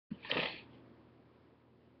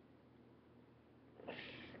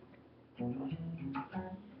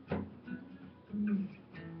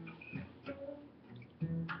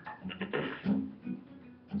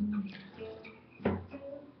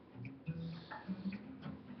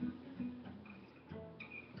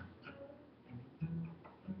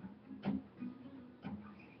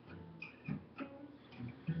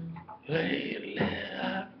Lately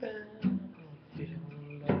I've been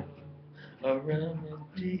feeling low. A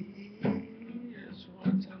remedy is what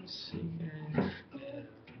I'm seeking. Yeah.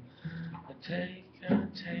 I take a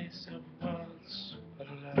taste of what's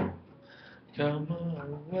below. Come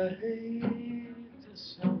away to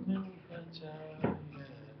something better. Yeah.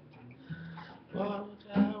 What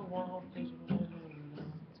I want is willing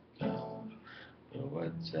not to go. But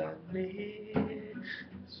what I need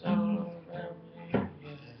is all around me.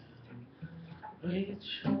 Yeah. Reach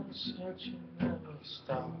on such and never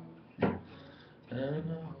stop. And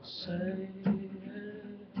I'll say,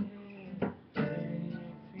 hey,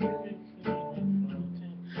 if you keep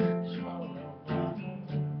floating, just follow on.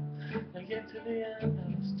 Now get to the end of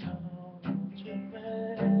this tunnel, won't you,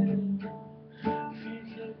 babe? If you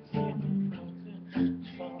could keep me floating,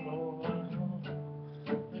 just follow on.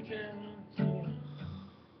 I guarantee.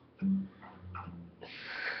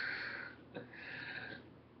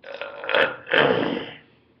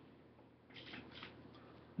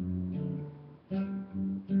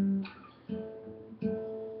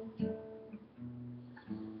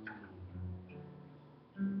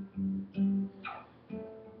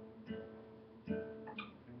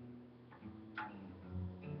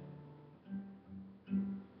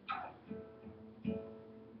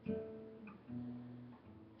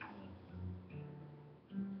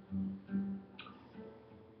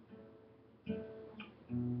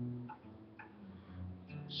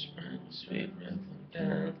 Spring sweet rhythm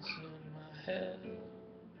dance in my head,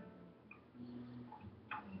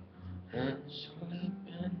 and slip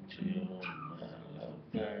into my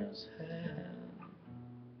lover's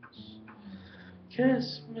hands. Kiss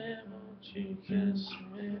me, won't you kiss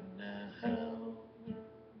me now?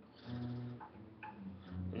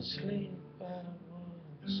 And sleep by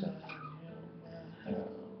one side of my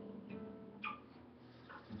house.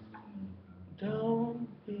 Don't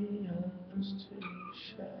be us too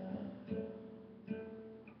shy.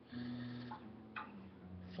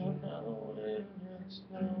 For now it's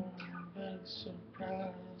no big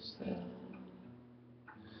surprise that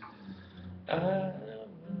I will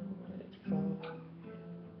wait for you.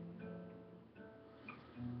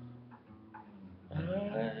 I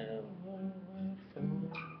will wait for no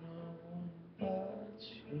one but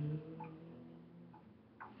you.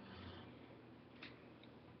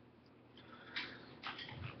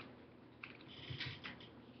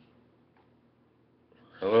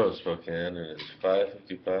 Hello, Spokane. It is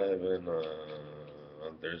 5:55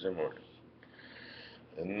 on Thursday morning.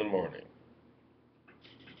 In the morning.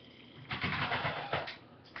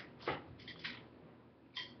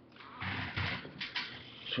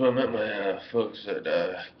 So I met my folks at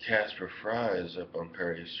Casper Fry's up on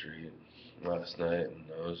Perry Street last night, and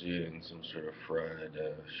I was eating some sort of fried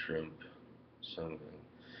shrimp, something,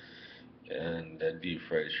 and deep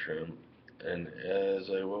fried shrimp. And I was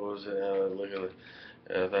like, what was it? I was looking at it,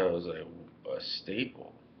 and I thought it was like a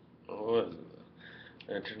staple. What was it?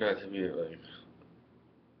 And it turned out to be like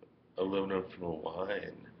aluminum from a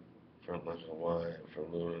wine, from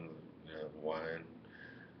aluminum, wine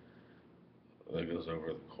that goes over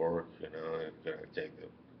the cork, gotta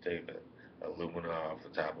take the aluminum off the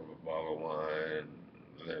top of a bottle of wine.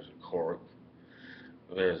 There's a cork.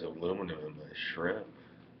 There's aluminum in my shrimp.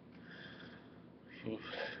 Oof,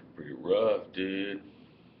 pretty rough, dude.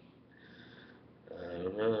 I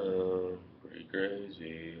don't know, pretty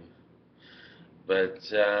crazy. But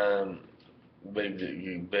big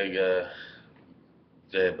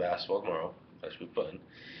day of basketball tomorrow. That should be fun.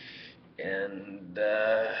 And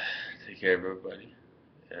take care of everybody.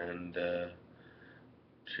 And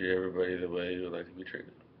treat everybody the way you would like to be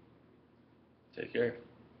treated. Take care.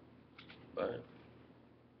 Bye.